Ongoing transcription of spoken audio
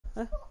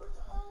Huh?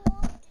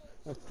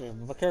 Okay,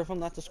 but careful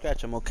not to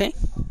scratch him, okay?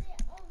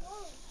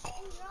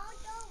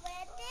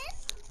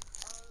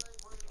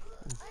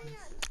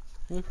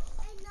 Hmm?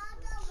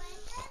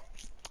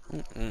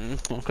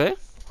 Okay.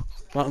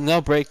 Well,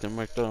 no, break them.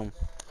 Like, no,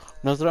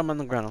 throw them on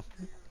the ground.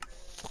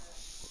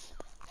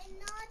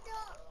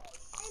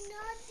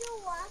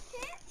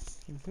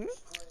 Hmm.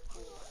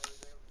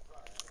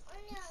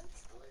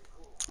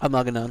 I'm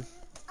not gonna.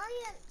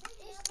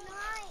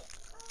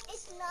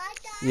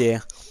 Yeah.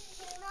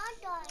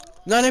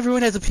 Not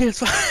everyone has a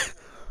PS5.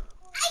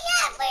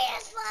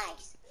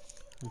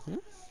 Hmm.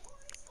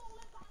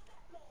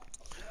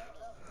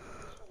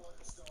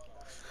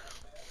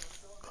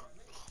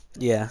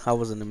 Yeah, I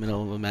was in the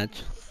middle of a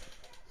match.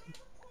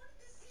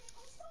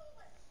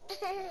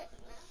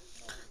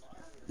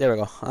 There we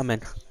go. I'm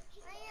in.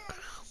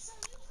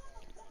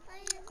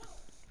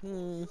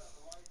 Hmm.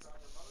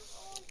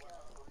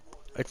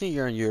 I think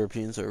you're on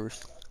European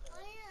servers.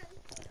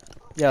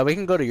 Yeah, we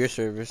can go to your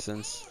server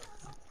since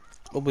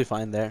we'll be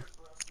fine there.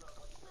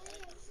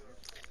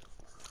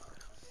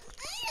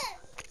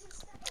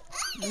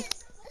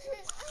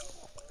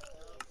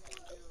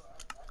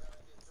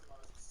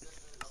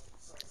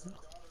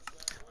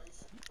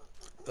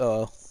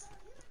 Oh,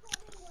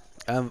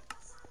 I'm.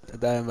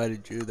 I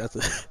invited you. That's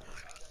it.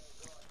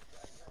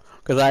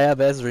 Cause I have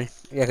Esri.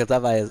 Yeah, cause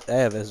I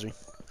have Esri.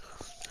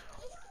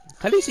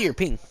 How do you see your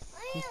ping?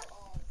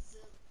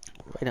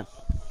 Right now.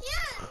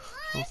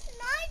 Oh.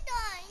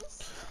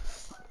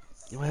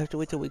 You have to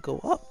wait till we go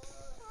up.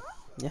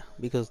 Yeah,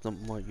 because the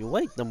more you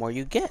wait, the more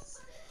you get.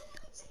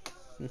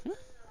 Mhm.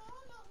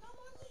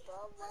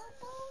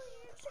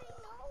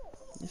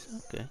 It's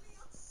okay.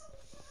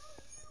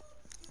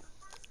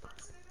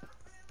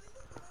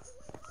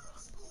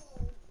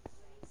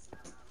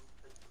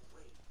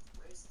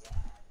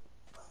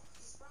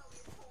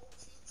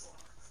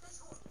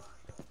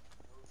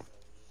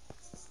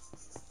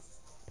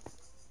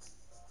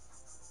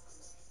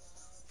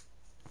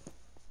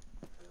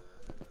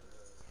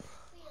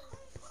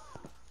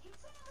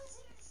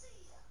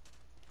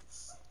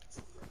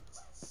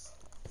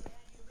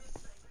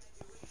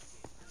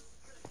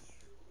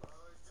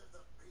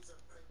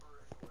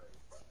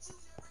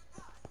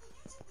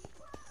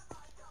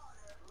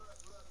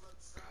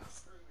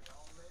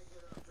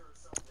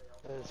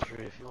 Ezra,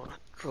 if you want to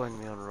join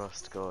me on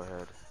Rust, go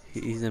ahead.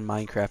 He's in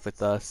Minecraft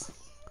with us.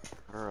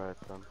 Alright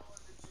then.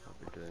 I'll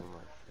be doing my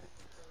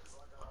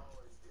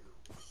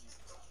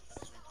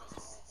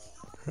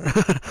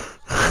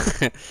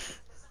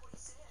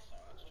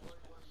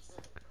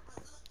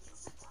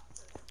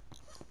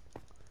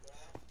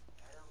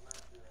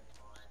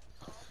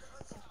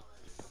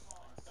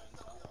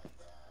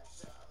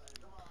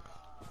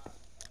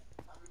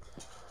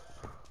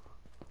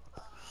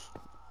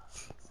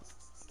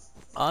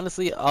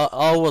Honestly,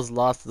 all was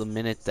lost the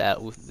minute that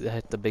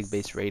the big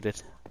base raided.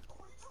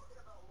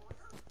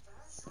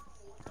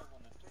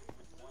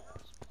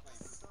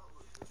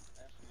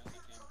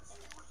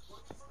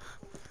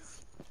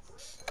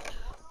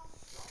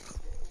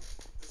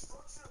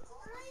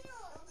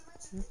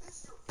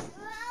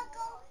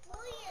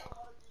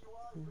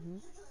 Hmm.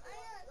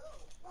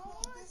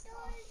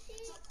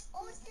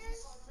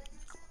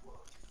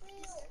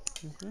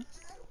 Hmm.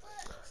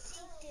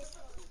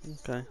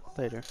 Okay,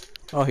 later.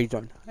 Oh, he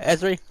joined.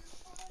 Esri,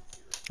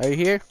 are you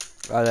here?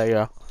 Oh, there you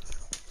go.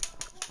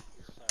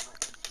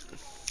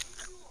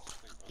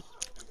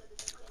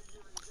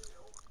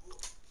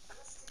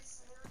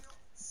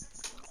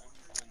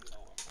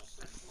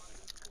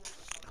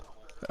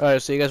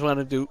 Alright, so you guys want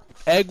to do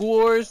Egg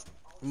Wars,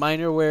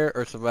 Minerware,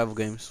 or survival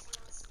games?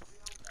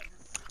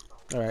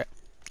 Alright,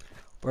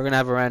 we're gonna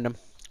have a random.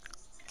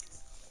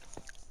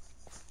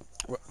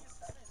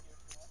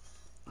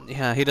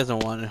 Yeah, he doesn't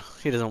want to.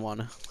 He doesn't want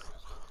to.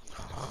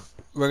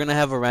 We're gonna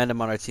have a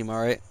random on our team,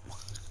 alright?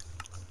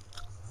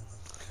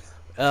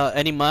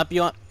 Any map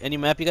you want? Any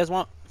map you guys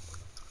want?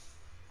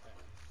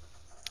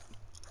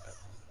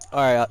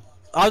 Alright,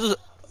 I'll just.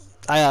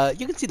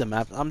 You can see the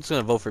map. I'm just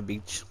gonna vote for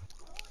beach.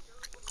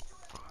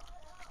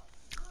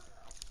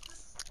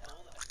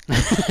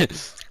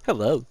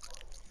 Hello.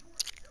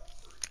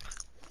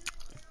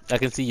 I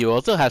can see you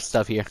also have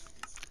stuff here.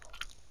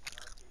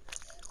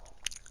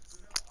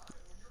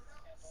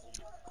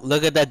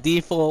 Look at that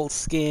default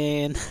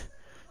skin.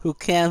 Who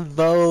can't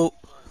vote?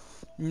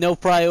 No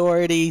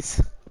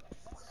priorities.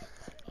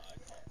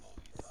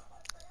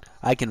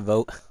 I can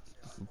vote.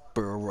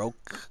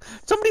 Broke.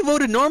 Somebody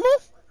voted normal?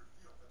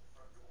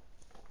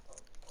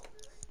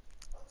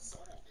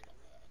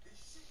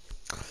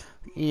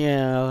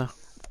 Yeah.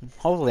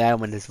 Hopefully I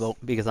win this vote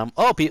because I'm.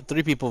 Oh,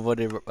 three people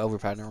voted over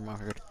Paranormal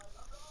Herd.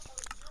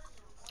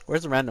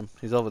 Where's the random?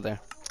 He's over there.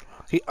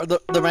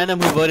 The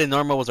random who voted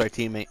normal was our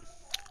teammate.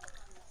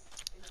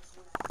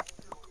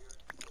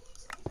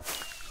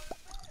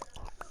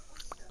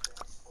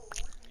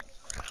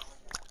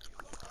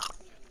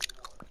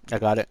 I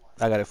got it.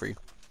 I got it for you.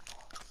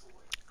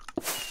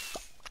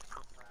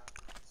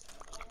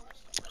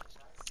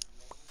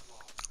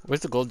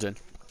 Where's the gold gen?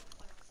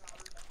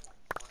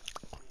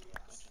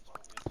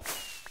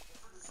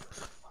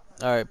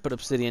 Alright, put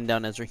obsidian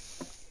down, Ezri.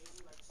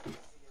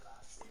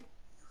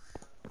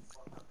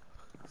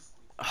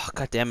 Oh,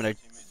 god damn it.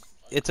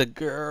 It's a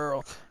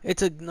girl.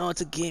 It's a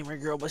gamer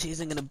girl, but she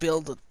isn't gonna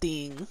build a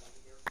thing.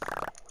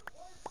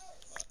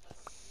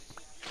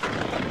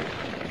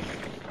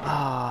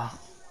 Ah.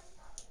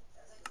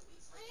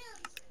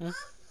 Hmm?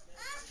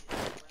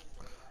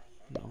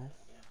 No.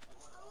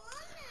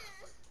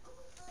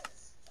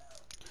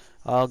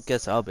 I'll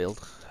guess I'll build.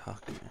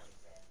 Okay.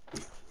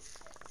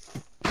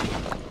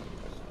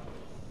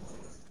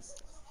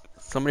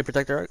 Somebody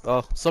protect her.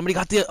 Oh, somebody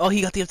got the. Oh,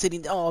 he got the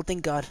obsidian. Oh,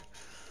 thank God.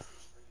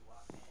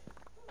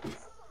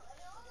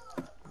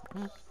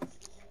 Hmm.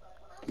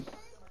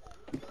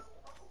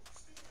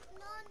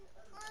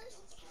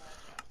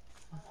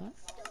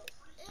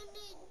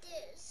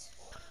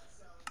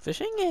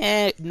 Fishing?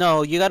 Eh,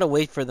 no, you gotta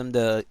wait for them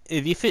to.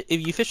 If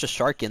you fish a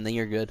shark in, then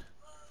you're good.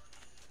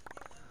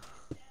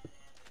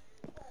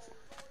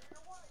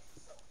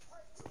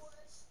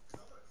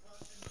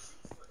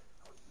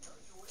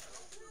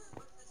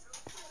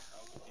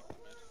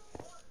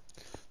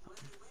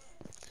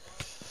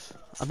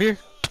 I'm here.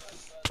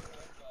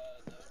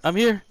 I'm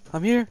here.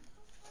 I'm here.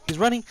 He's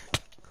running.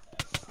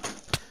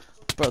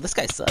 Bro, this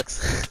guy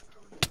sucks.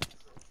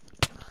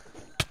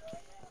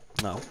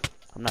 No,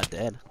 I'm not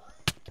dead.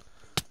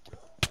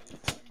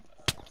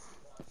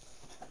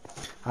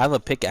 I have a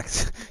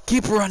pickaxe.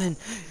 Keep running.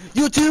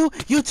 You too?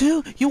 You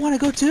too? You wanna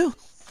go too?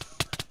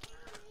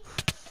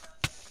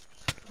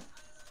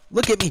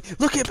 Look at me.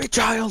 Look at me,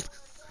 child.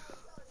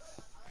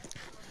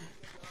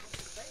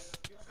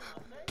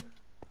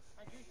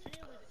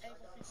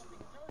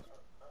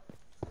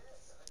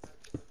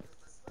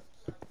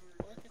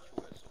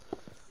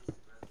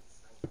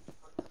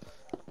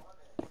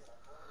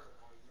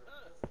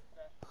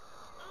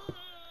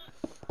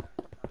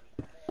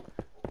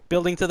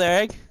 Building to the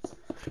egg.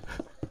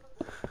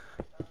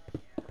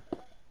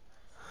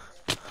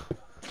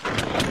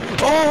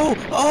 Oh,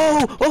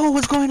 oh, oh,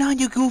 what's going on,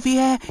 you goofy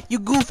ass? You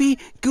goofy.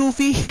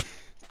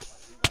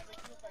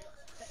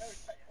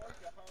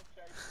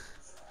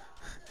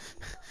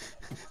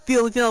 The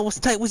only thing that was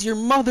tight was your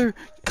mother.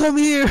 Come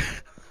here.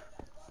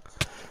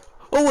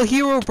 Oh, a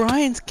Hero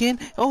Brian skin.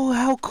 Oh,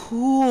 how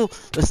cool.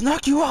 Let's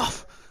knock you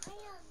off.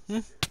 Hmm?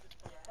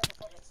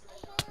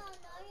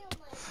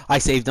 I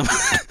saved him.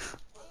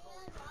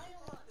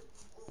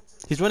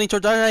 He's running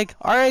towards our egg.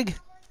 Our egg.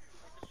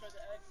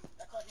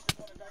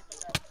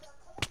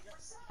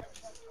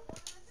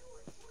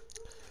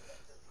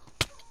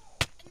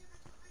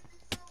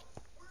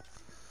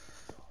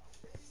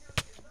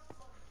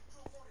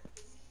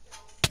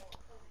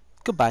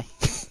 Goodbye.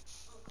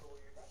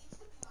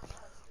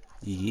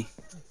 Yee.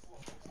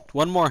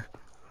 One more.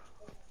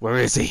 Where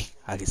is he?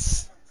 I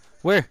guess.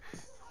 Where?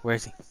 Where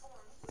is he?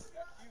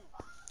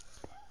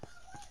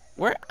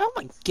 Where? Oh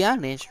my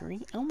God,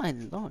 Ashbury. Oh my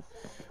Lord.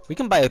 We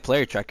can buy a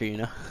player tracker, you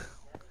know.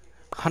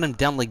 Hunt him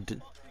down like.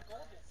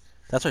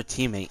 That's our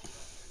teammate.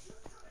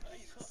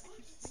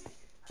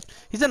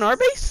 He's in our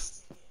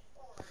base?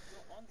 Yeah,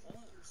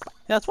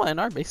 that's why in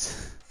our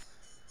base.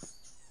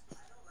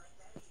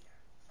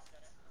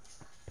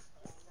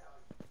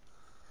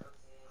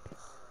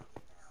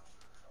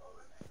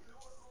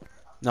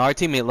 No, our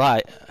teammate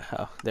lied.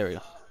 Oh, there we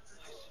go.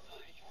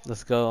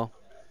 Let's go.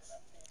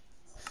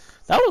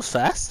 That was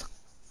fast.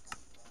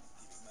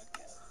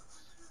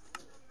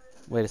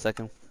 Wait a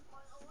second.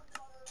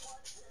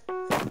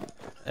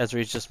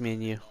 Ezra, it's just me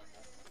and you.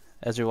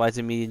 Ezra, why is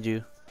it me and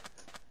you?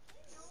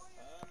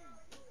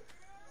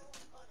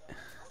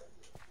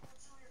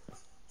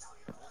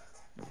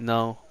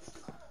 No.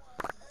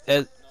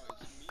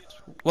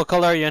 What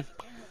color are you in?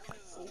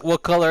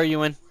 What color are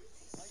you in?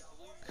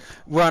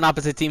 We're on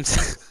opposite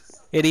teams.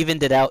 It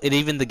evened it out. It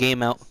evened the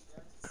game out.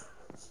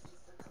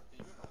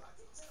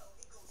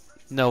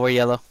 No, we're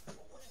yellow.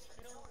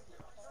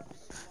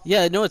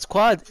 Yeah, no, it's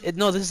quad.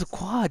 No, this is a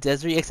quad,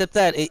 Ezri. Except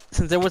that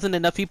since there wasn't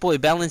enough people,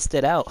 it balanced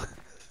it out.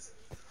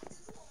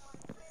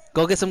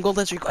 Go get some gold,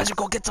 Ezri. Ezri,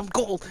 go get some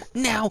gold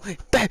now.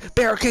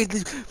 Barricade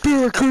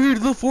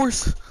the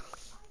force.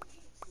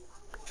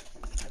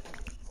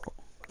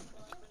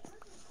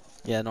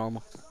 Yeah,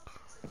 normal.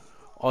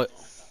 Oh.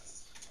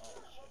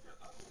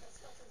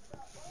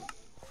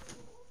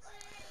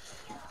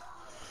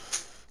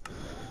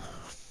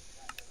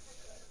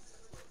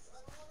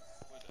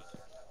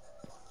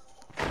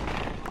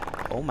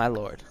 Oh my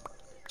Lord.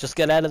 Just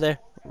get out of there.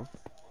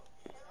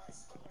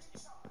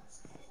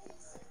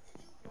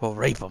 We'll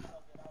rape him.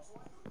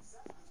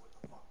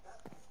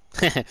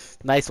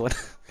 Nice one.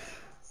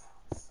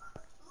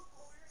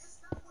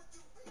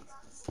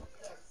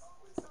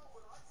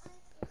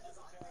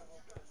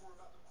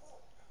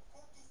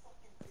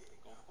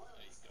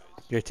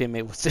 Your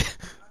teammate was.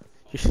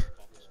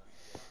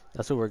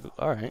 That's what we're.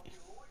 All right.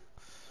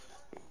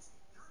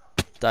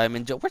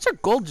 Diamond Joe. Where's our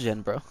gold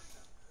gen, bro?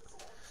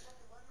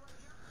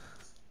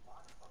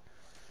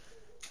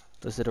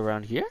 Is it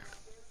around here?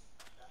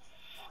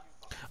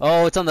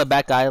 Oh, it's on the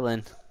back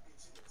island.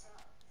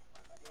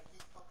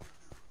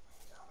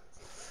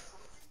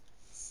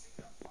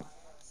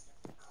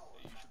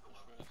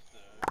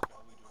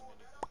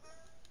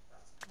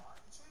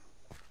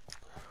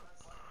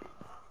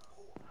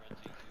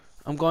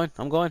 I'm going.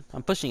 I'm going.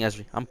 I'm pushing,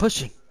 Ezri. I'm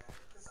pushing.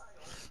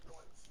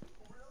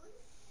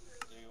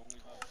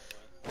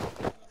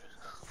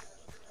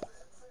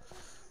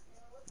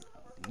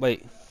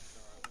 Wait.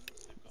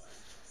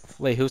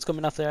 Wait, who's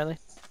coming off the island?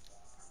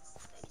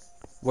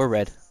 We're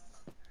red.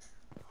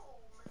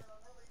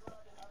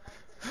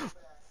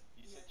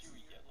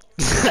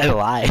 I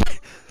lie.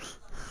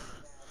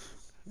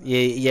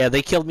 Yeah,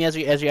 they killed me,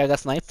 Ezri, I got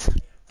sniped.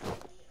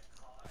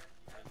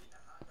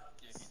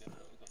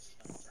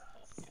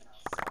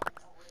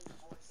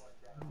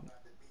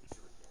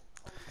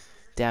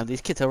 Damn,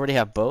 these kids already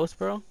have bows,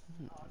 bro.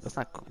 That's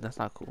not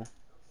cool.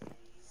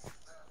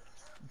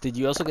 Did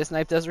you also get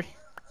sniped, Ezri?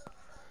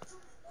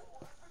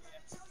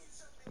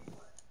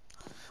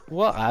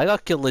 Well, I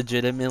got killed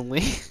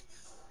legitimately.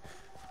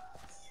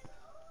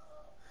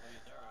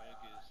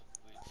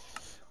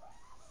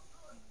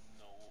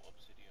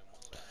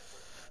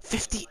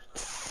 50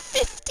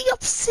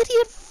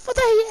 obsidian for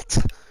the hit.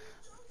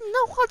 No,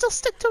 I'll just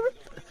stick to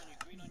it.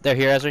 They're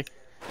here, Ezri.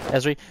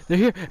 Ezri, they're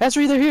here.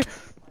 Ezri, they're here.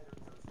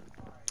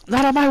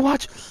 Not on my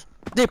watch.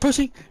 They're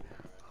pushing.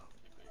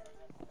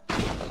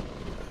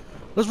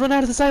 Let's run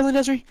out of this island,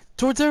 Ezri.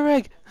 Towards their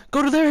egg.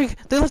 Go to their egg.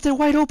 They left it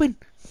wide open.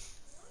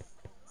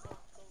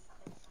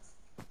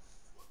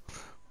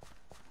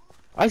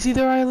 I see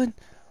their island.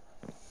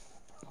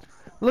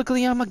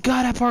 Luckily, I'm a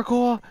god at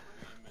parkour.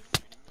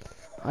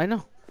 I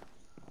know.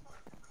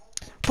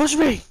 Push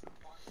me.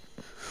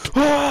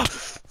 Ah!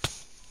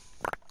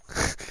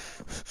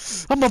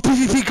 I'm a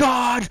PvP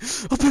god.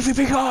 A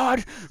PvP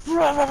god.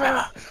 Rah, rah,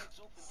 rah.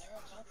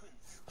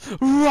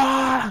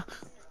 Rah!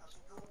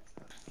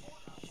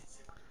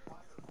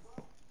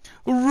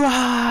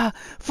 Rah!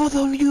 For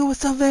the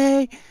US of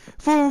A!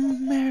 For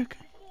America!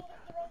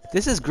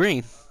 This is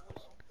green.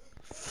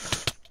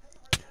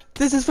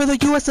 This is for the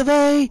US of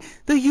A!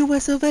 The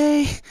US of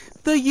A!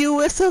 The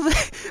US of A!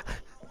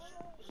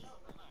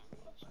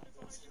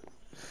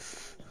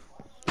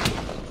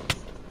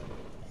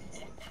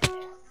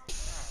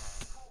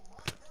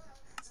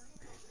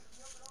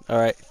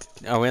 Alright.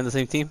 Are we on the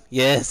same team?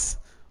 Yes!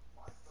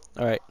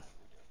 Alright.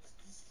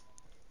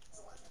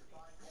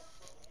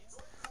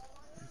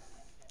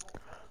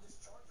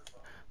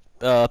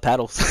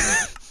 Paddles.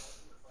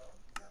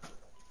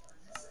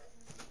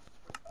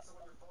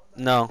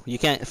 No, you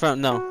can't.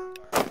 No.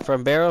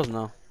 From barrels?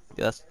 No.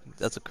 Yeah,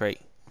 that's a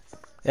crate.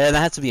 Yeah, that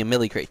has to be a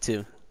milli crate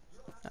too.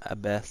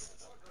 At best.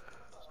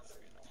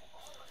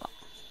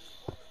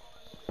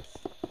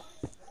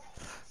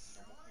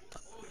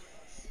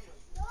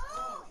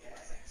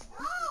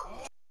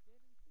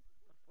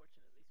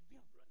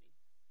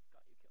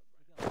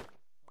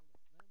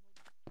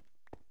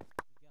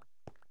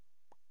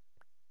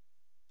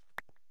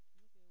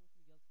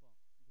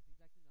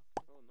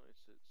 Oh,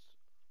 nice. It's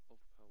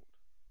overpowered.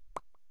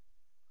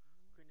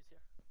 Green is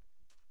here.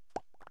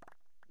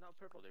 No,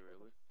 purple. Are they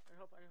really? I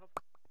hope.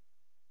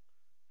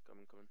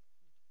 Coming.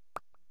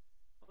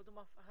 Hold them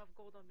off. I have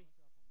gold on me.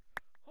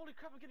 Holy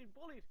crap! I'm getting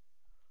bullied.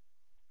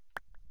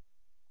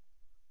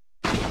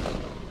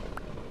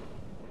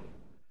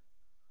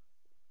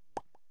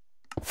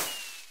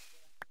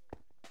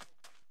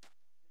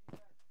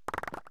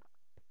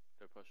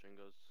 They're pushing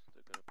us.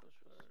 They're gonna push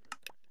us.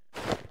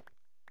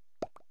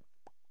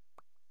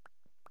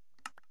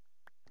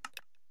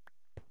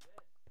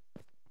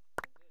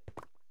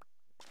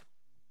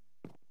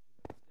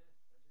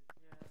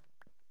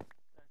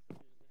 Yeah, that's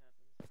what usually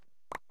happens.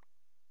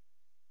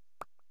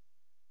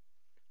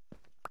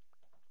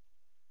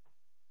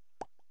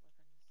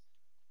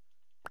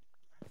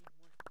 I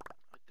need more.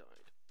 I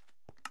died.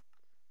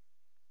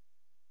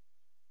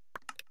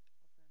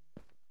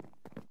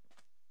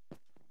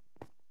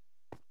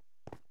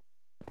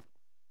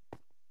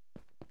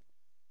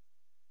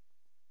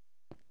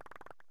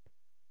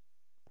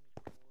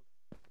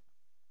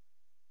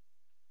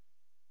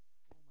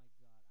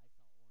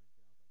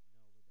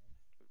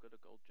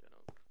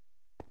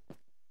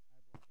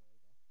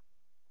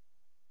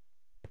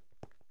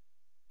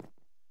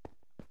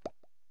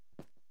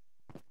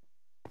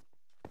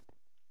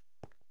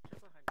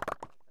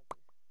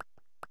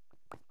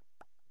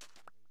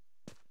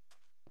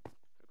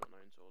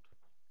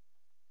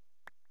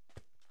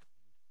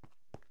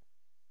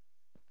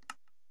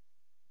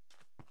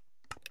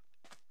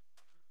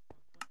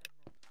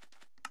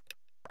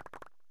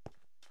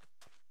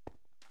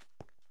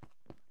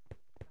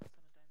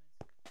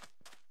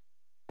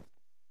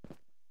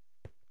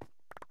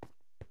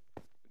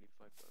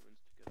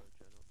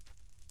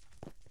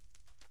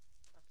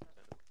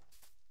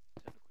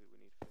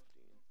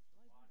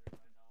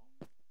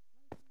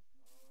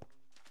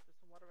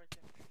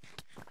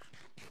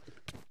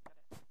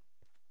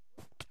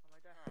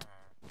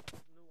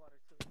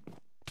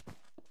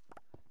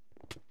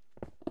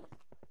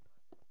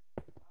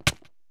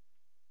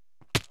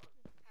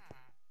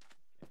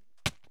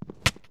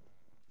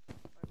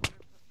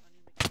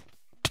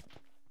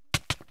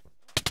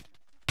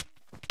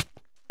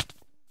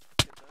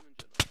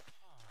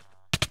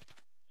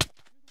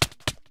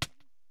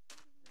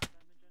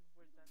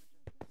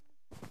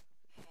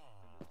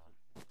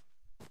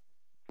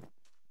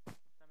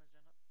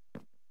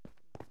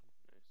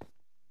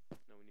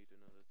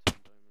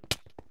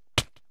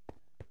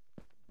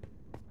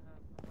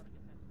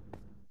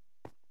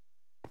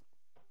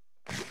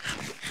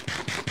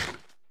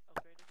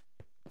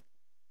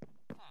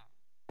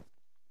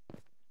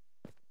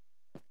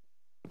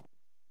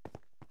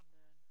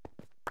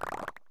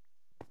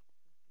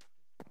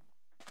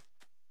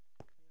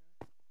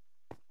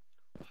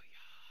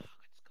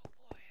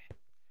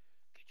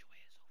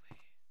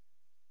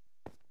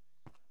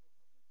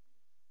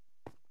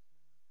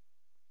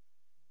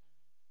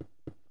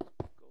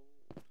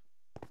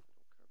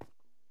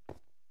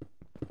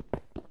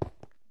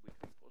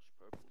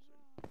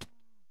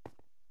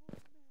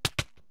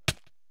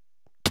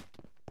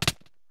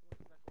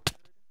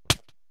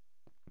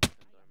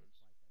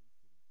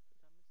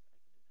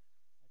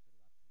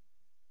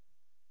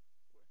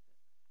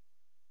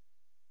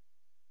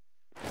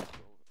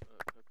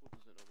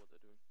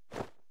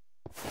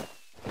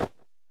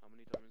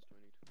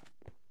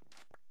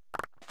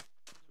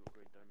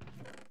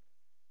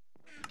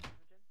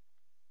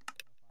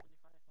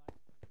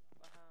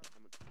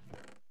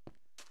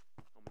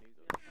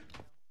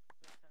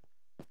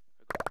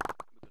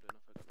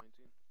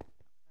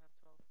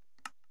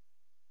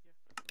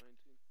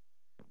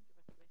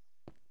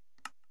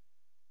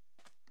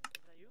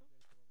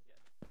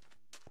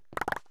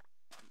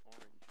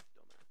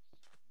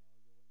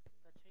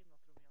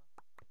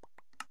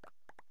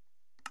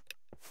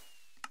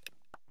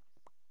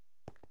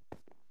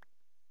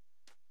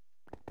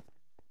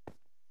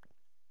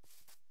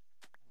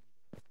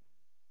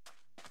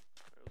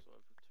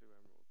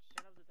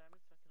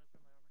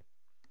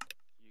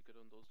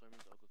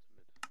 diamonds, I'll go to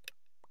mid.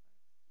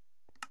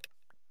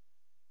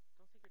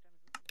 Don't take your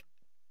diamonds with you.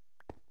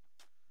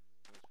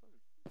 No, it's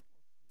fine.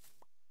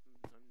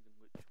 I'm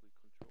literally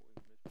controlling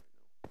mid right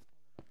now.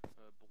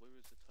 Blue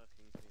is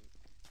attacking pink.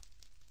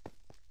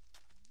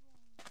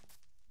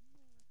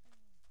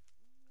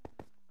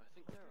 I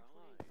think they're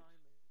allied.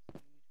 Diamonds,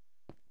 dude.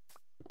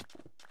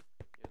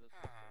 Yeah, that's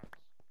the sense.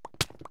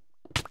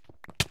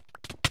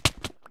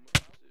 How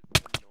much is it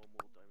for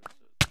normal diamond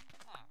set?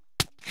 That's fake.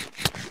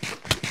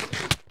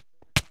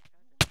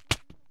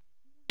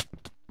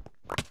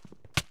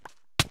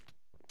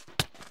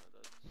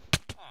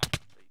 Also,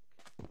 blue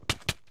diamond sets,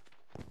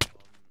 there's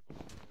 64 diamond set,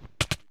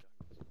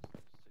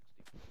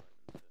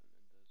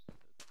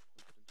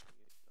 and then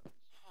there's 128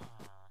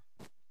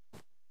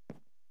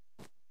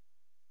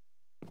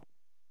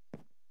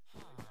 diamonds. No,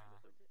 I'm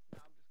just gonna get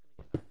iron. Yeah, I'm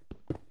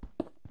just gonna get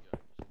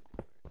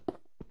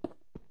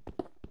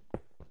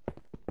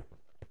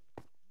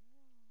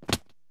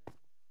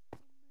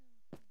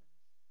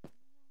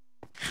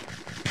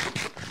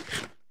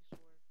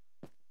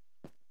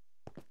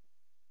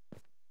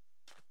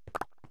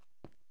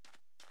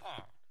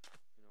iron.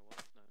 You know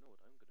what? No, I know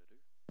what I'm gonna do. Do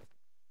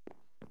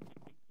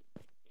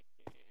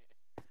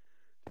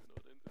you know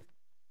what I'm doing?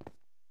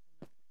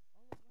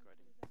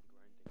 Grinding emeralds.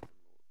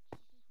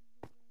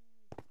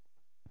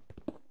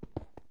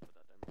 For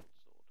that emerald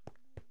sword.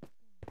 We have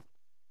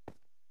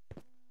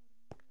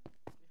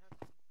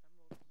some emeralds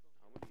over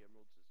How here. many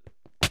emeralds is it?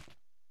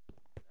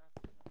 After that,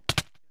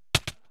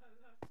 How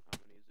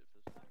many is it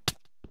for this?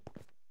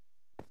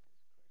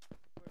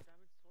 for a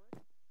diamond sword,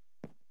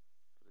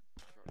 For the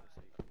sharpness 8? 24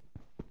 emeralds.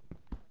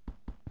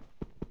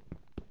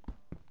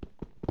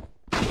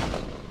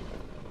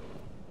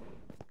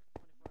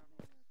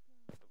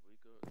 Have we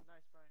got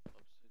Nice, Brian.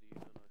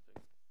 obsidian, I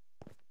think?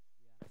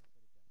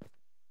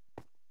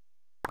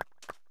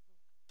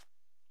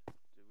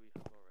 Do we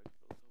have our egg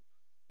built up?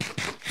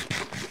 Obsidian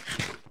on it. We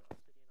need to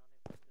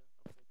upgrade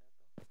that though.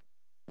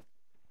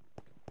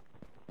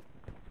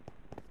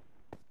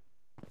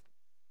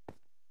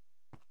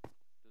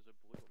 There's a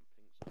blue on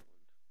Pink's island.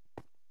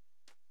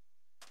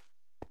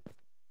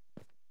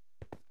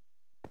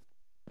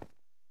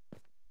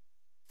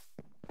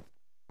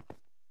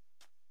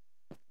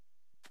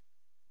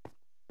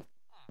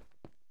 Part 1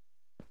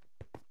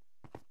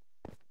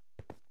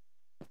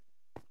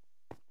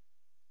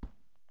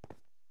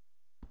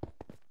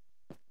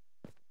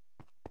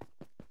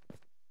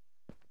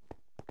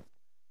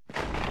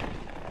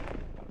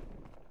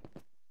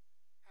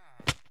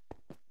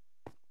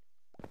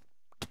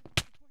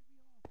 is gonna be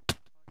overpowered.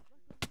 They're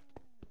coming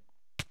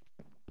back though.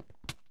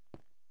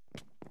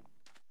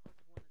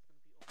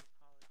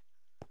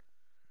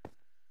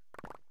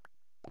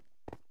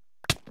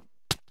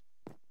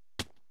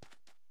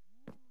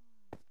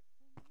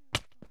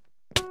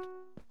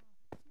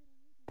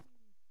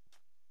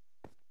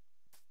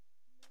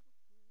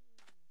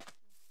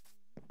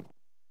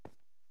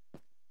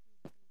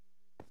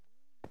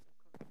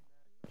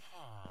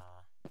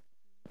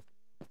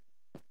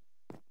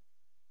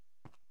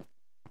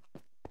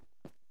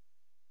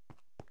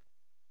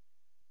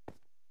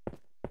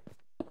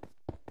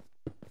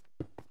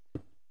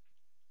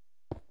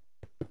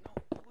 No,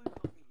 blue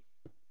got me!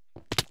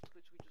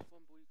 Literally just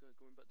one blue guy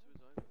going back to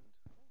his island.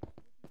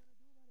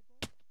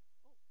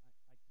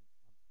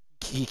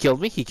 He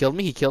killed me. He killed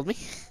me. He killed me.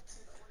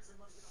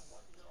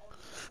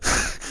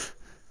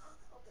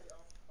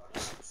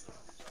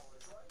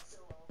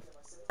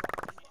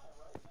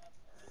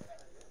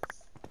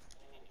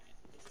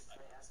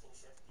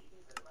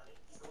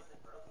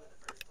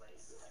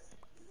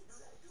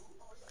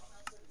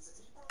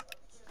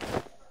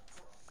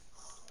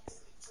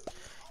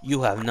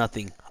 You have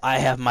nothing. I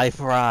have my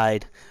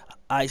pride.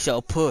 I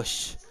shall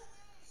push.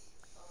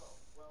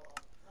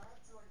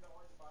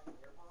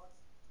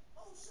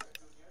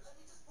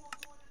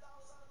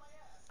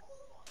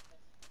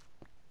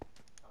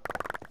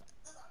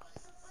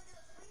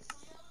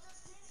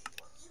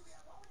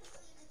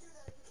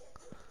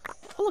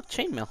 Oh look,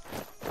 chainmail.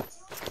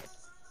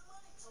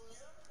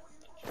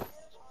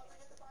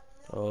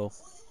 Oh.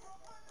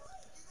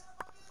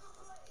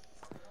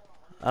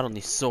 I don't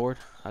need sword.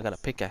 I got a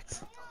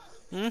pickaxe.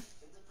 Hmm?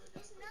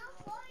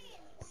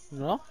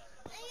 No?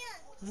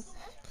 It's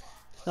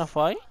not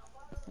fighting?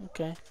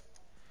 Okay.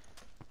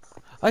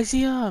 I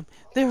see him!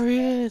 There he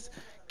is!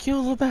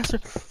 Kill the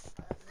bastard!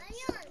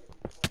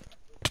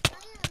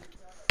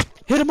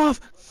 Hit him off!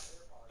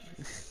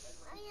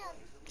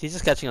 He's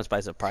just catching us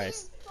by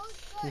surprise.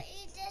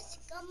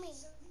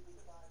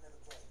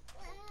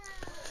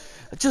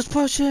 Just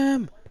push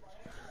him!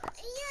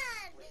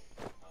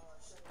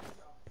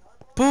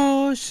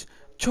 Push!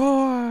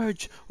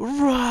 Charge!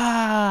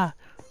 Rah!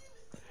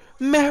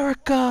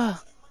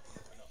 America!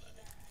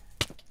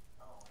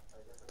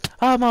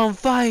 I'm on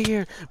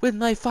fire with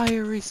my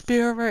fiery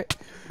spirit!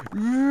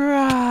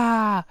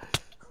 Rah!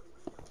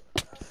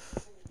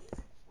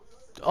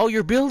 Oh,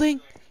 you're building?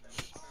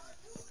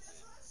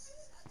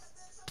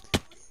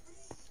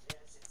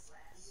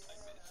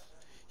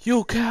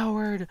 You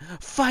coward!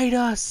 Fight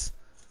us!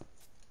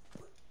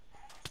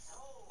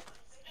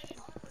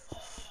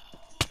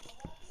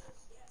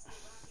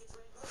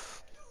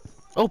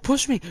 Oh,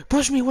 push me!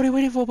 Push me! What are you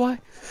waiting for, boy?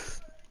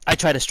 I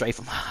try to strafe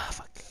him. Ah,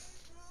 fuck.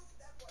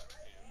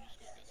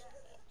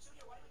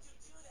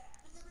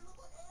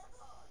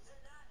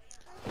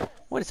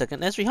 Wait a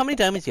second, Esri, how many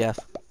diamonds do you have?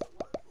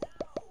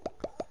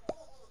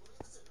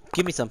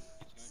 Give me some.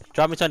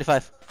 Drop me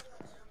 25.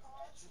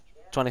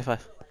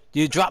 25.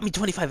 You drop me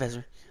 25,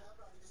 Esri.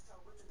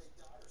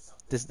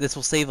 This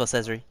will save us,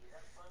 Esri.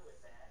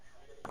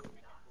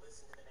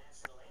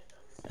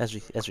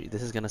 Esri,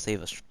 this is gonna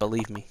save us.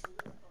 Believe me.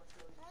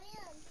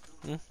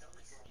 Hmm?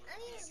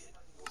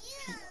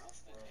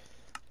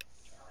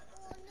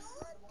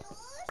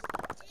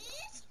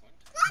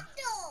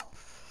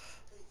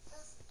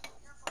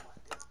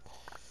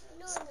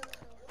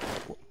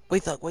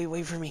 Wait, Thug,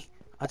 wait for me.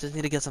 I just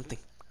need to get something.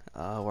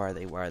 Where are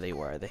they? Where are they?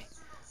 Where are they?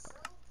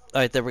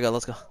 Alright, there we go.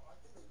 Let's go.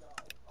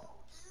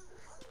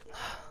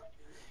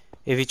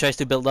 If he tries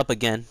to build up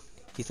again,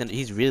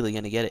 he's really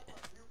gonna get it.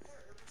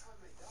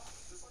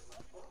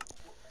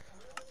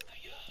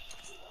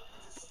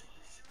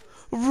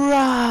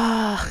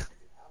 Rah!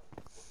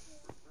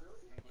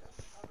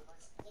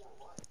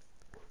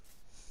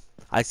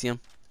 I see him.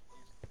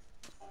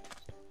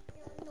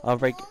 I'll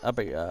break,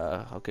 okay.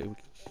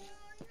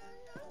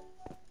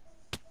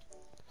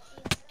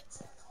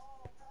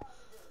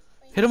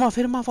 Hit him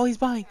off while he's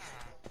buying.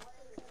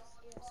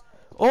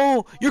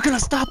 Oh, you're gonna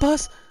stop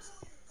us?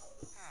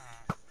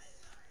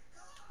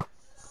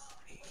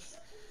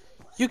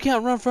 You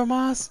can't run from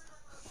us.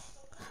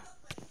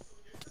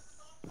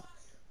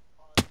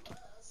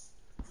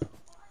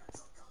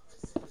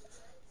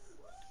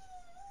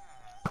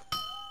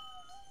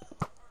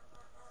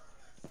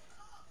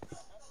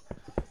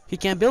 He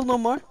can't build no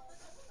more.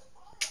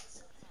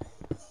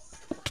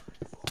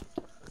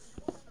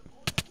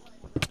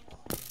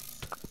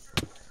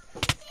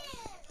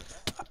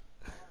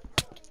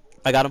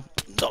 I got him.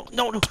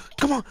 No.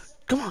 Come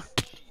on.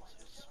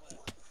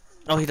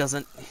 Oh, he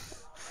doesn't.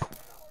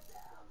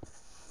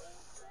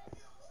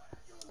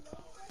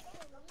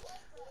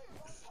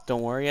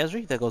 Don't worry,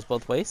 Esri. That goes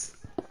both ways.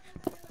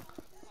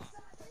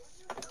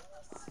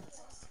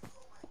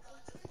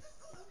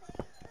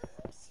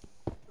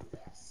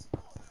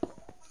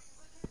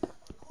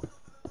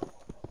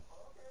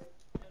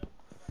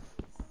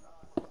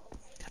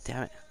 God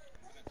damn it.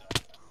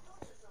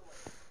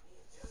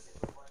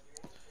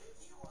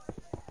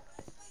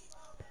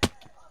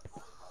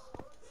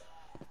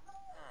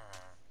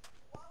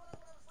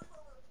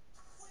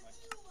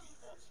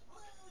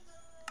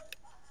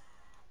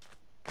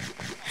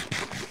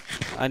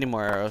 I need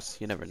more arrows.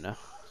 You never know.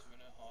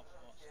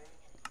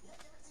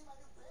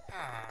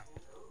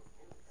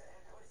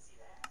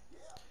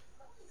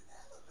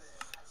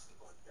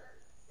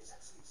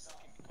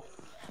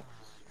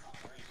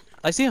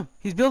 I see him.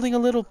 He's building a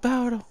little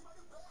battle.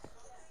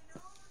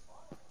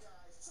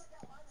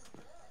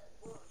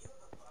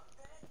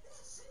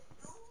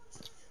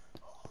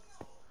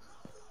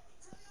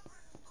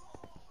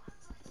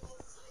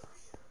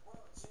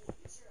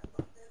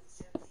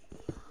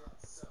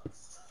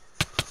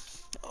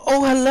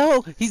 Oh,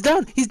 hello. He's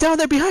down. He's down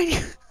there behind you.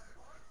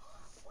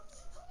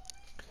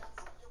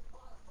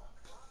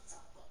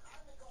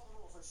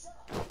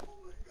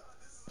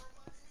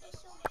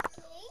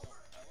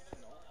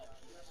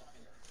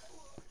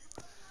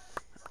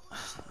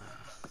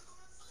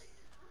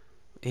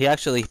 He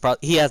actually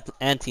he has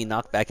anti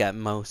knockback at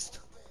most.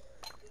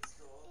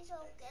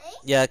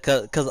 Yeah,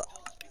 cause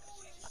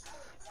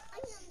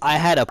I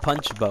had a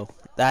punch bow.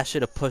 That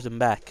should have pushed him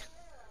back.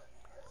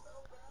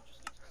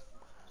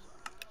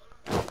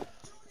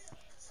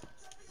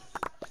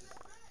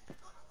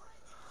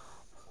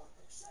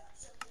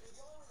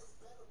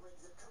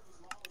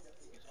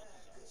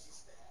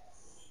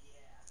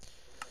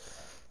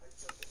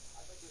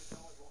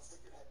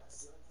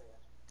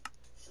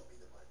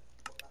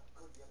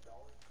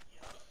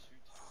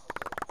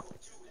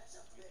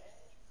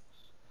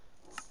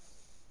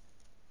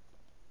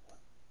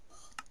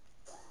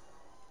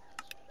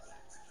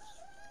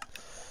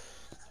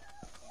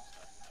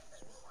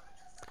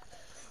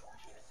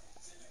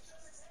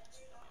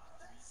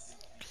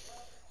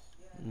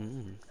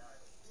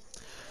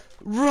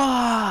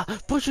 Rah!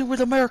 Pushing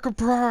with American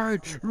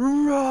pride.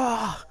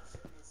 Rah!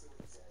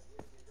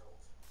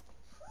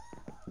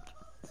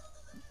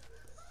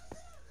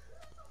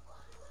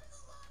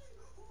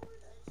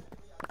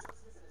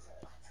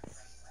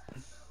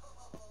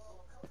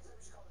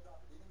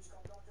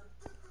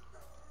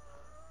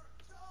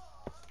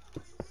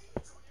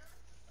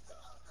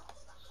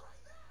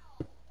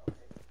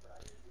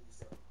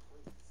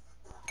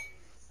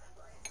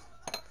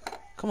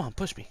 Come on,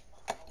 push me.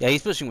 Yeah,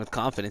 he's pushing with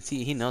confidence.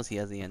 He knows he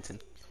has the Ensign.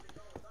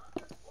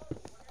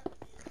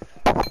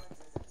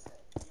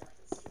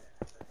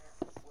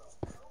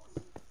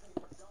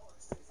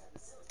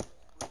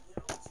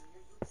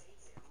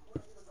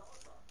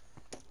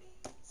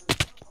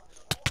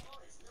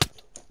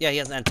 Yeah, he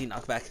has anti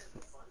knockback.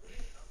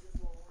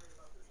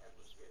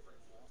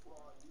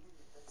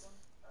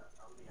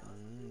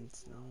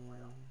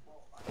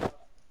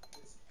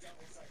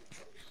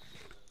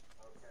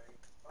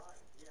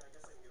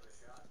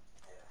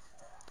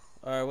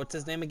 Or what's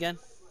his name again?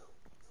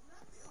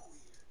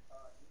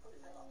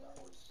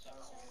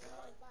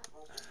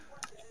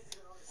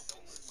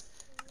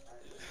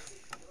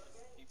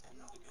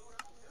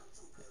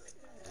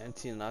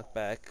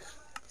 Anti-knockback.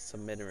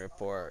 Submitting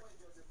report.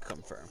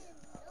 Confirm.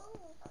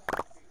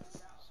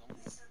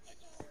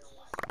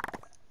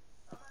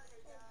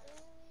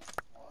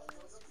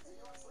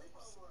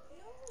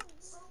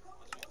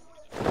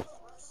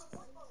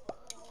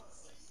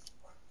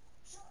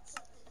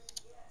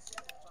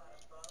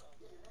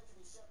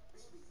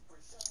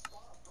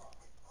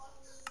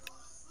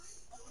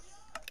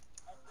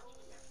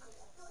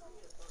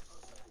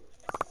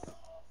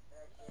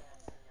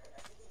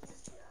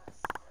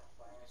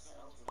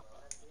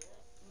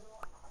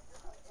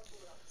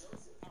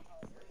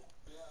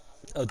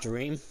 A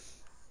dream.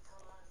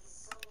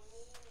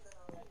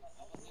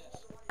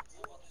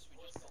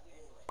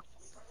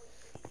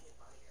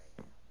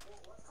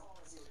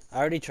 I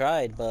already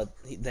tried, but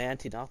the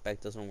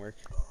anti-knockback doesn't work.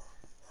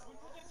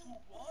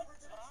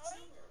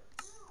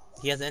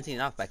 He has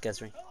anti-knockback,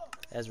 Esri.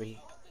 Esri.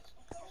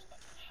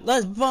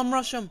 Let's bum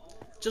rush him.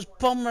 Just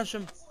bum rush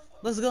him.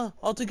 Let's go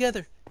all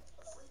together.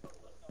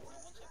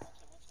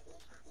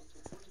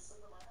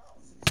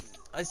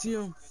 I see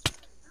him.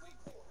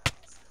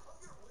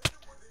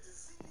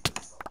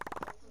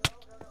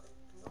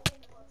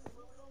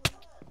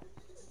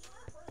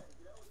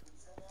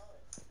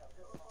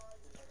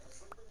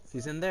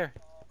 He's in there.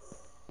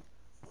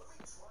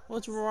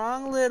 What's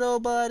wrong, little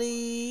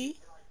buddy?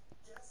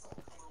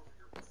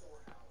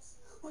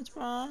 What's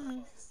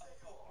wrong?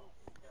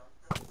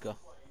 Go.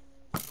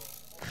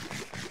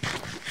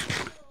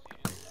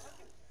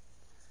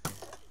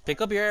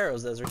 Pick up your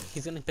arrows, Ezra.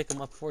 He's gonna pick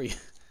them up for you.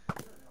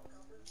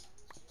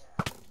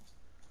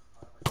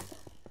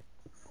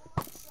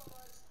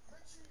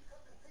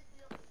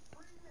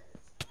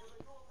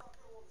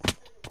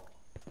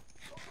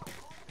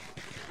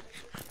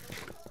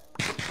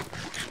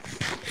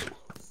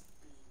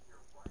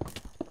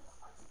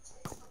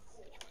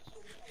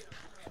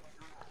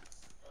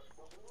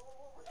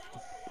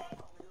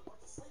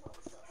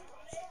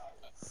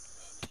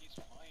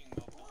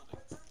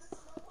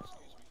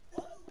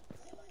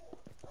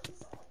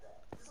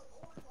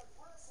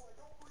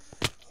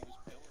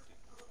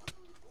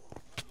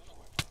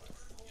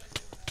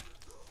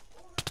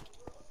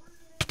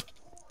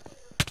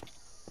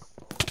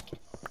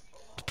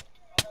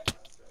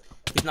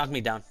 He's knocked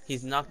me down.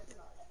 He's knocked.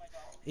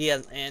 He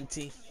has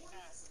anti.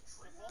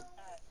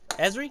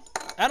 Esri?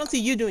 I don't see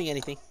you doing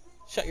anything.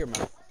 Shut your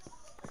mouth.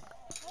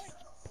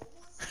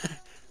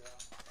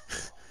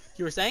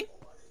 You were saying?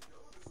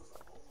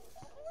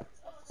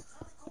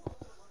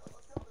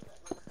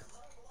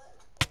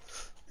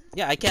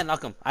 Yeah, I can't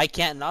knock him. I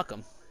can't knock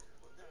him.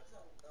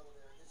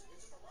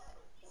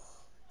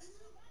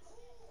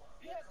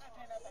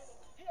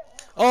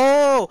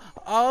 Oh!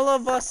 All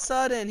of a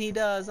sudden he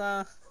does,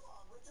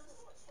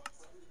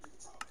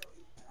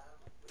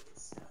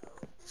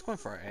 He's going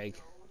for an egg.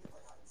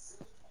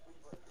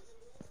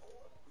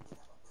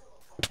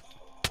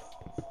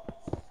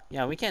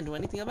 Yeah, we can't do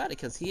anything about it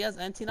because he has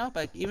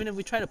anti-knockback even if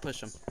we try to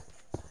push him.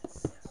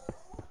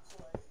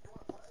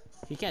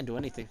 He can't do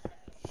anything.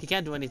 He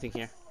can't do anything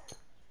here.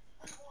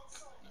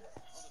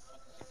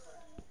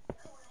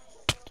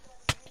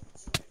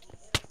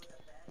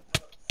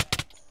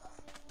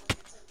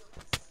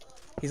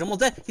 He's almost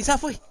dead. He's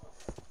halfway.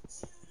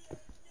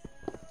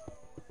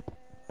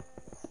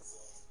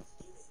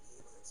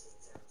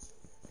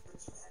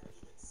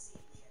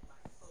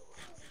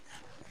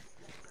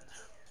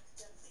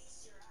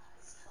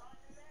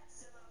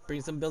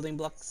 Bring some building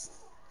blocks.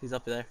 He's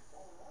up there.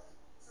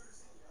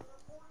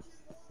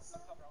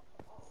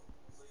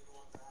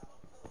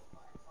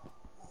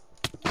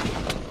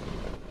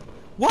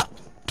 What?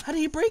 How did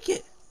he break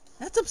it?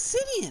 That's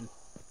obsidian.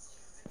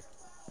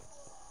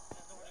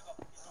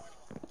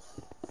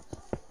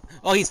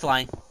 Oh, he's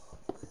flying.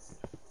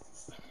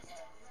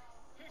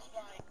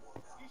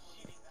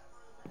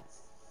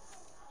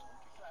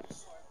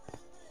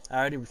 I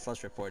already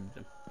flush reported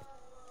him.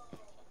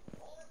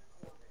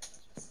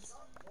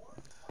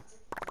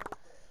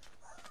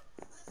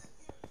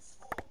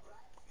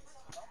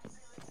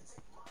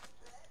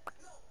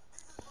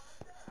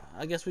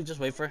 I guess we just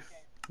wait for.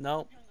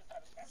 Nope.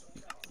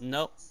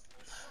 Nope.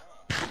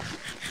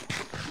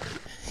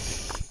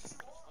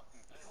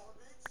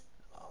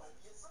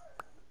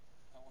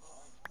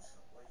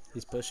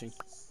 He's pushing.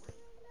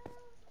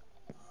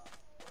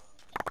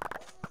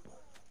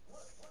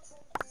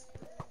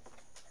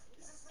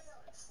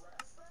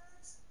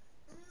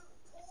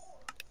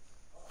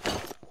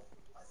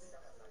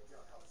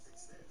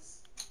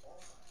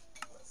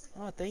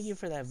 Oh, thank you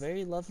for that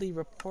very lovely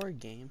report,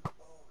 game.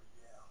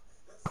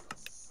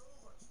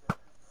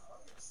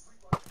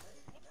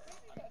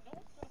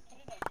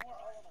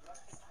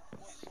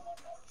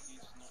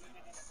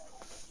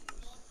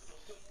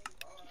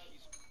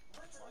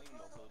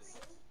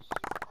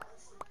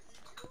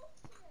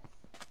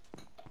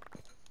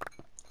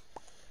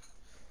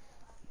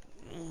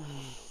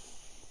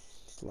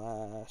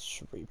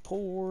 Slash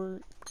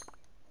report.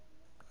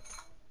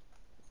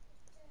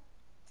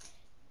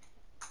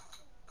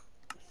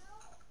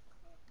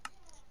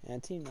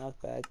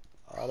 Anti-knockback,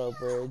 auto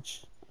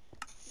bridge,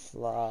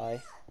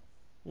 fly,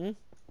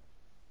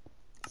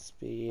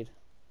 speed,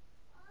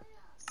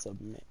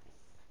 submit,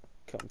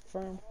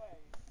 confirm.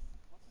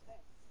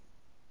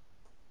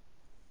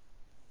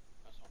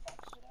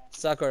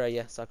 Sakura,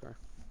 yeah, Sakura.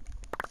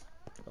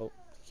 Oh,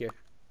 here.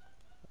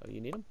 Oh, you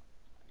need them?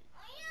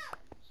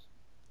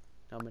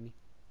 How many?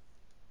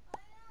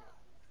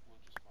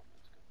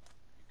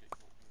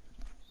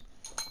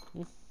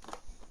 You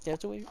have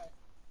to wait.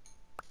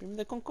 Bring me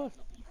the Concord.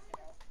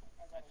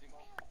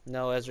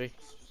 No, Esri.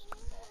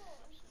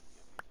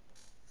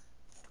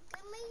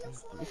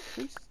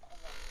 Please.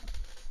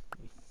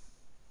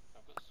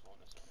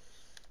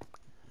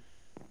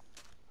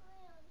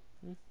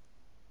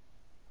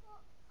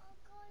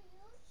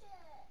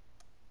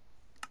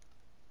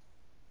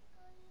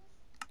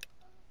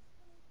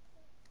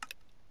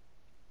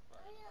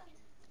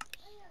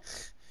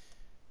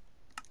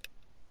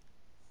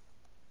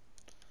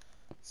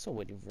 So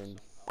waiting for him.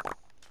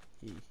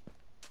 He.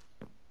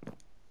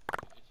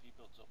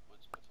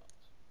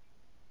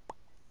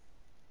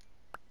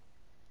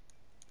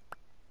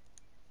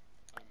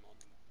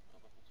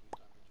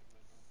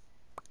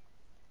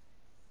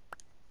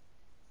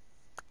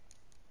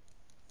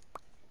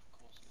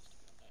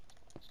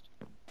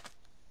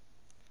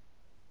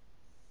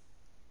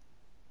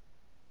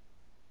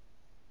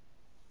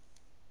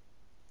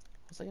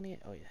 What's I gonna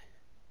get? Oh yeah.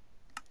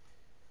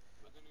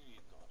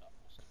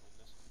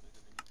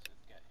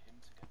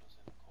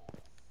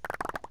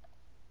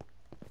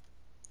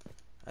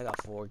 I got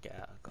 4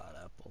 god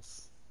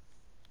apples.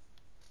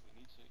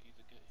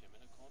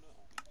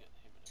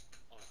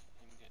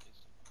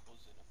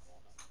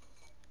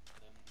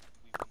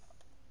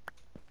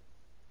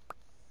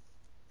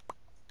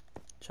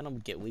 Trying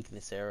to get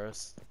weakness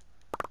arrows.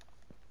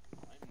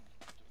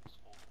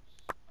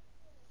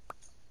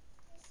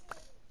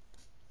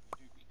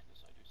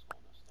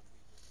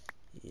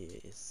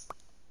 Yes.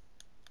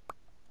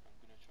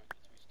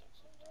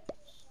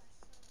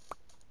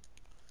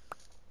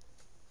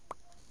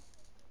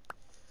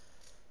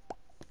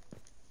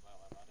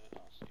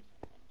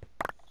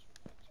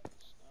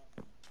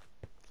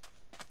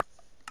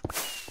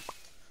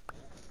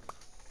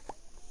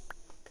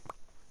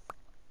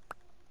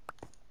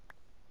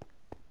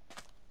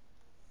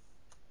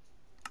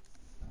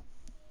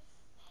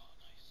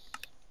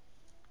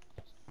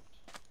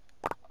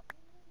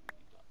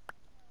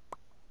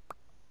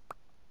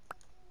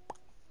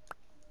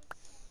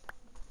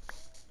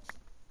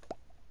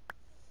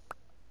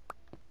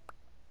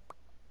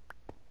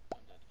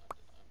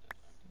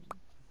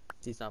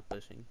 He's not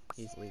pushing.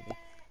 He's leaving.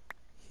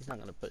 He's not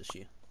gonna push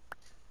you.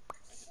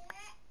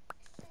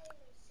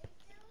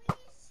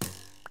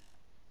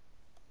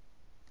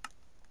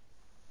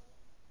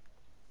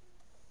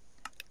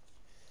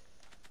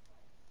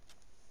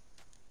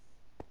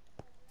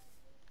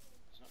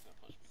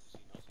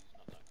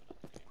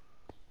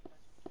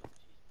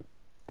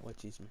 What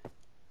cheese man?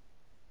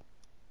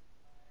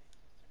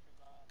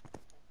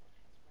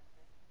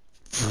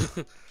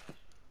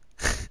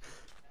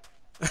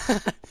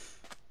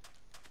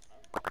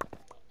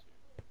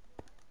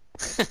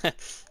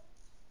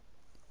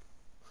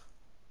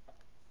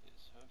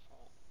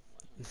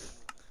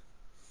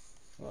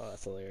 Oh,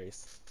 that's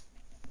hilarious.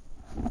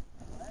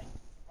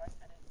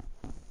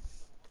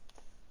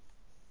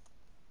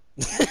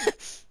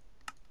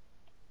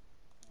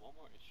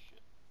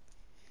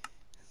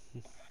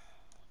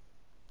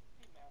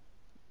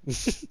 I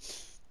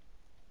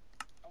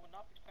would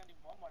not be spending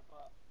Walmart,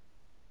 but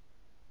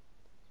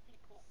it's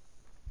pretty cool.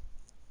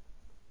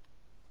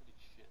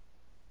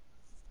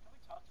 Can we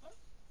talk to him?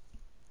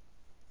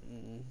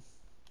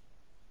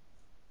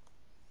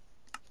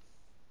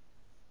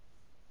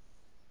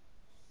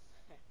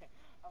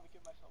 I'm gonna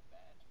get myself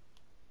banned.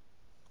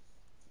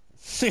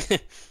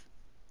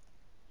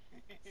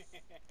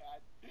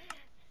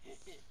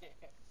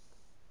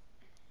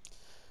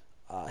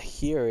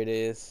 Here it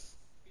is.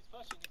 He's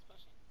pushing.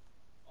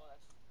 Oh,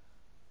 that's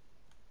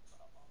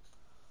what I'm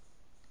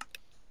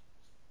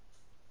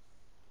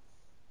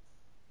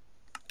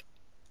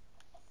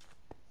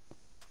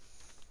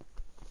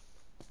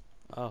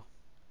on. Oh.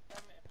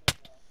 Damn it,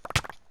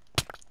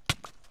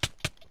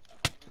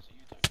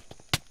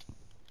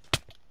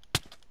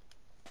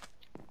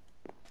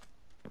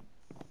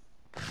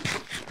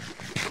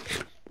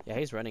 Yeah,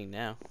 he's running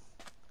now.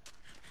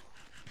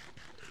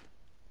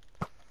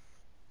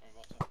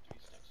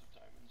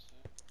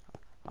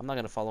 I'm not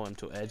gonna follow him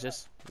to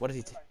edges. What does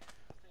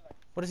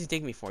he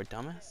take me for,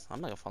 dumbass?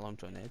 I'm not gonna follow him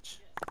to an edge.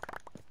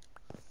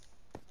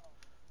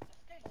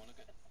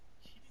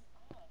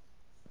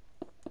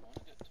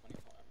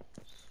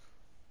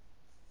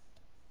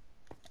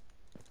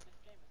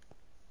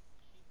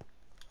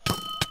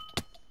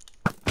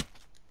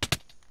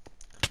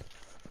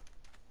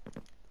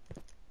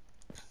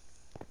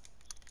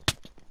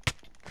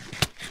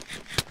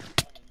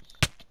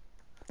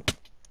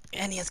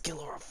 And he has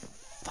Killora.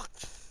 Fuck.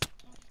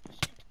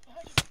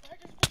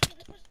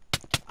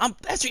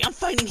 Esri, I'm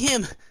fighting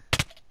him!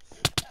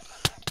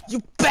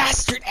 You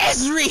bastard,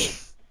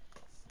 Esri!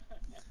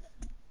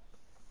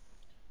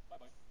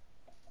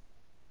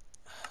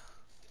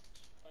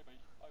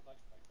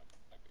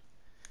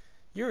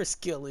 You're a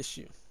skill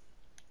issue.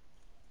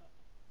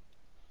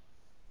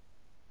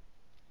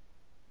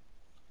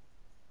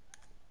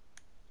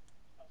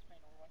 I was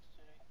playing Overwatch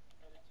today,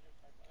 earlier today with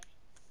my brother,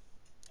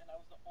 and I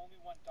was the only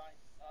one dying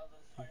out of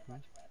the entire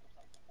match of randoms.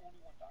 I was the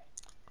only one dying,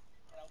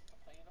 and I was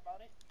complaining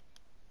about it.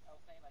 I was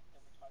saying like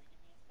they were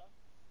targeting me and stuff,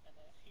 and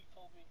then he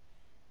told me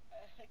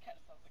it kind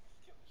of sounds like a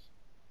skill issue,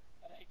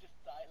 and I just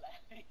died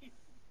laughing.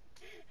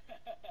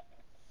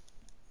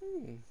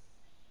 Hmm.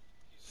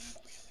 He's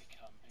really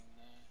camping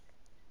there.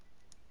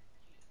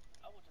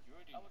 I would just,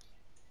 I would just,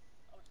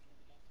 I would just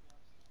leave the game, to be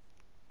honest.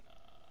 Nah,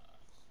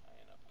 I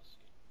ain't a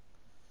pussy.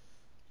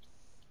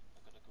 I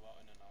gotta go out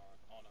in an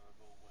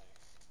honorable way.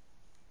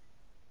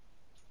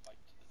 Fight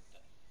to the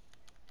death.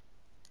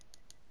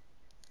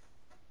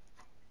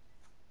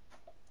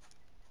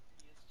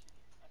 He is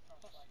cheating. I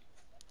found Pussy. Slack in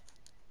a second.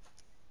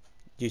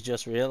 You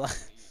just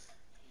realized.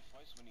 He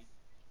fights when he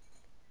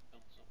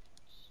builds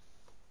upwards.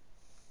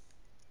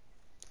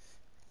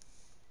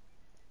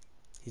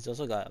 He's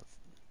also got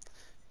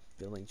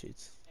building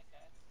cheats.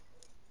 Pickaxe, and what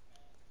looks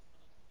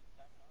like a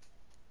diamond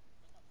armor.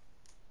 Wait, no.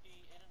 He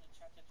ate an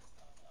enchanted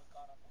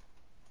god apple.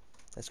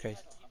 That's crazy.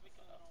 He's making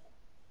a little.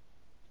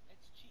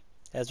 It's cheap.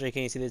 Ezra,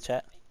 can you see the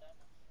chat? 8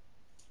 diamonds.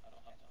 I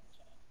don't have Can't that.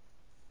 chat.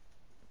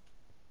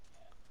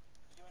 Yeah.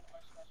 Join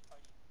our smash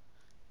party.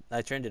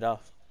 I turned it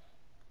off.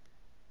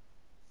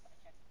 I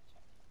can't see the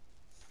chat.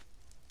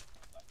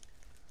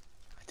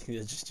 I think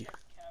that's just you.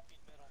 He's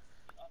camping middle.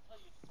 I'll tell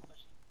you if he's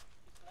pushing.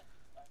 He's collecting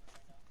the diamonds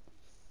right now.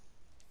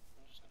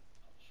 I'm just gonna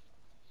push.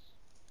 Fuck this.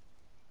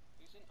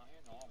 He's in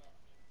iron armor.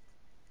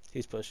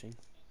 He's pushing.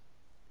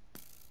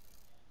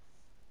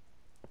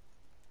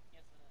 He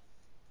has a.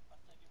 I'll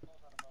tell you if he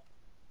pulls out a bow.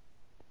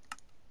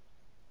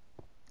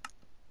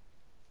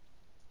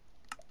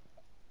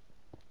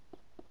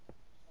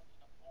 Oh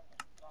my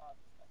god,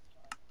 this guy's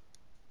trying.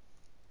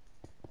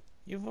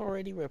 You've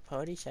already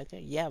reported Shaka?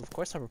 Yeah, of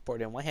course I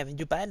reported him. Why haven't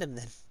you banned him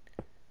then?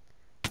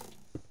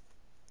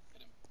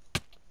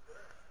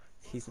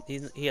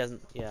 He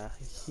hasn't, yeah,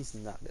 he's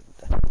not good at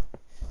that.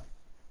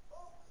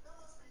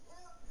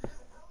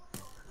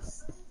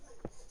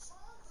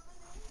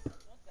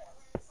 What's that?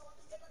 Is that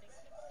pink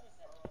tip or is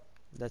that?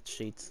 That's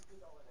cheats.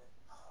 No,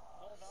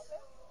 not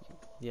that?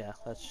 Yeah,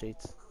 that's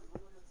cheats.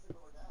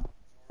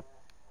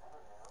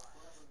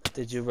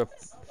 Did you rep-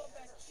 How about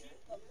that cheap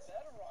the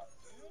bedrock,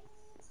 dude?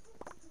 There's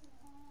like.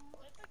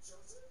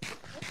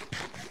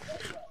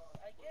 Bedrock.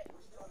 I get all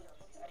these really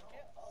cool.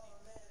 Minecraft? How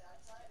low?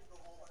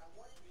 I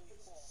bet you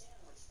this guy's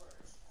when he gets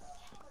back, naturally,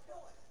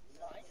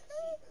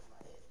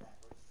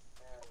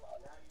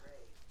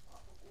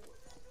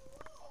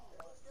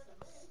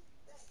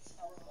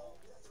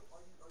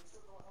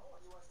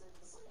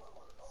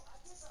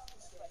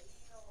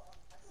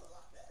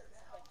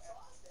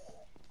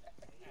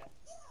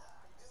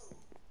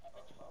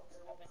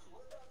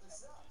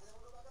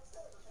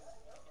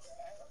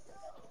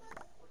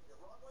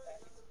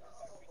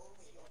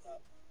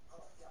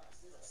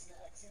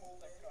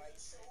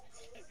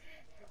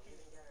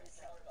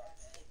 that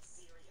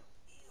freaking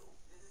heals up.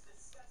 He's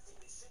like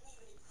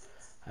crying.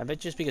 I bet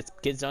just because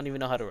kids don't even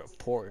know how to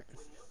report.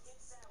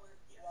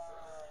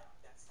 Wow.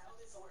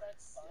 Is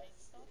Kovacs buying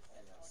stuff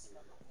and throwing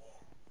them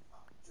up?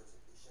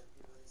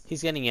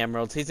 He's getting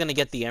emeralds. He's gonna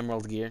get the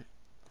emerald gear.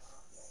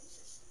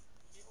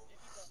 If he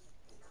doesn't,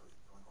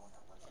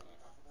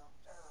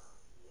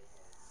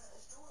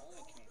 All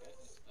I can get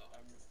is the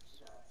emerald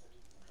sword.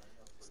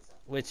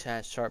 Which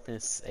has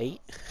sharpness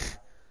 8.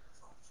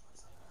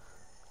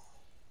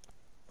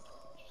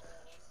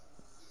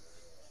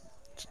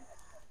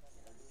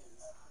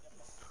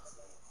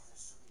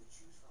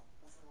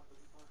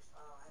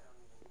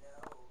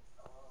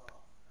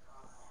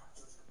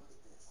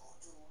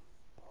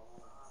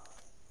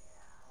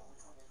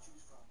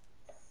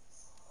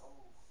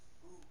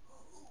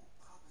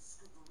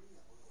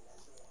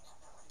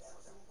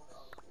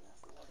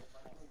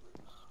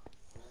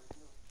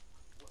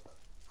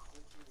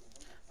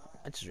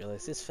 I just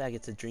realized this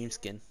faggot's a dream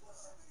skin.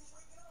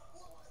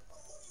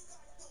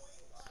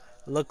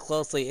 Look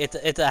closely.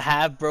 It's a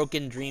half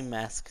broken dream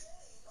mask.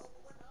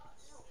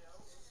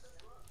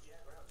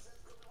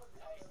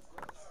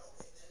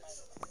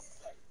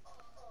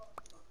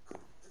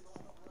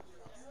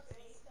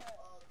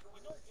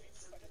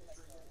 you think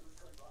that Dream Squad is like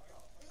the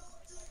Mario called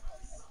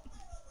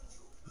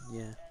Etsy?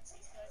 Yeah. And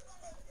these guys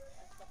try to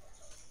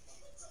sell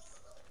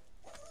stuff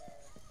on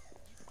Etsy.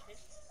 These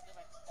kids, they're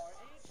like our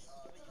age, a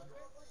little bit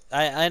younger.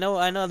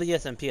 I know the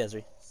SMP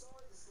Ezri.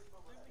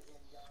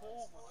 They make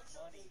so much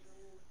money.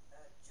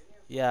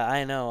 Yeah,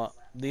 I know.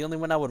 The only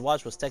one I would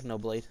watch was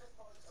Technoblade.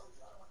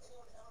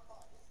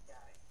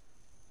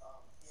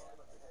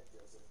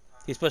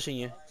 He's pushing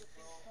you. Come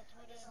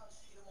to it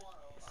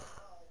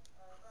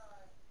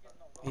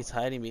in. He's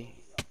hiding me.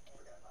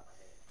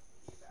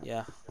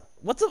 Yeah.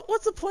 What's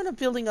the point of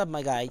building up,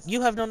 my guy?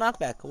 You have no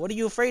knockback. What are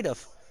you afraid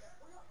of?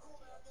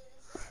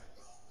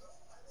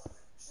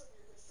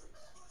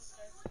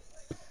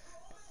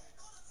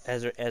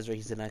 Ezra,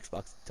 he's an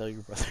Xbox. Tell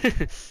your brother.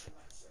 He's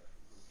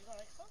on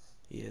Xbox?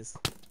 He is.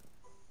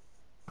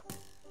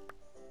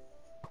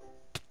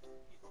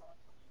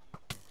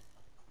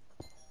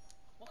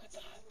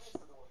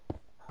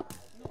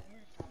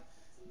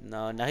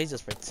 No, now he's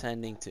just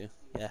pretending to.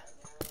 Yeah.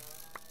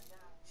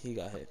 He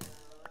got hit.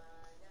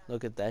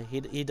 Look at that.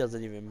 He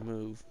doesn't even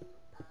move.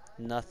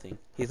 Nothing.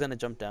 He's gonna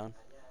jump down.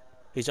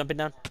 He's jumping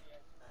down.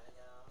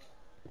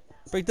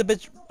 Break the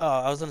bridge. Oh,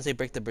 I was gonna say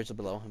break the bridge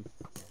below him.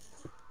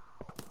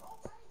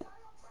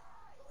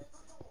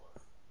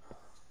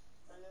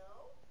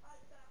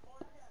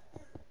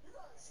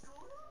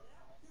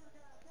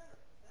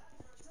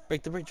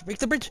 Break the bridge. Break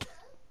the bridge.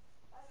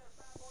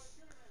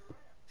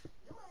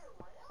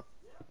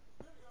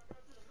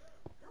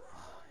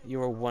 You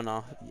were one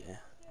off. Yeah.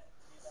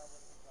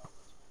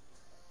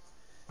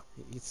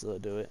 You can still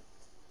do it.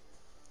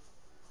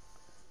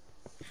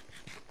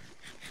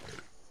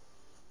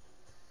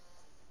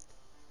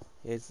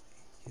 He's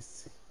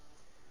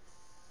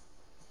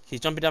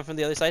jumping down from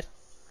the other side.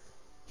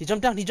 He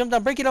jumped down. He jumped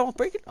down. Break it all.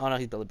 Break it. Oh no,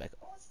 he's building back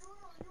up.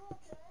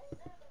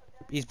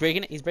 He's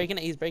breaking it. He's breaking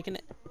it. He's breaking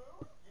it.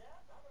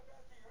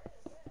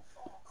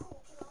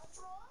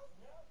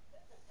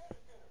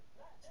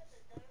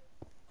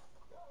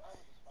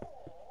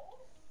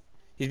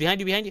 He's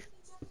behind you. Behind you.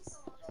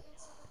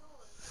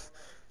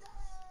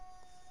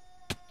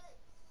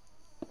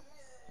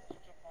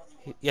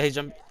 Yeah, he's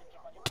jumping.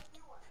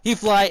 He's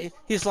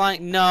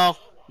flying. No.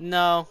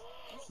 No.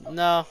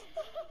 No.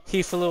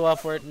 He flew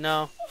upward.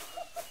 No.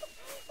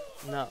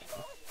 No.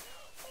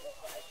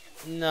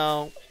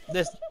 No.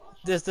 This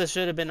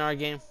should have been our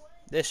game.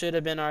 This should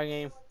have been our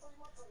game.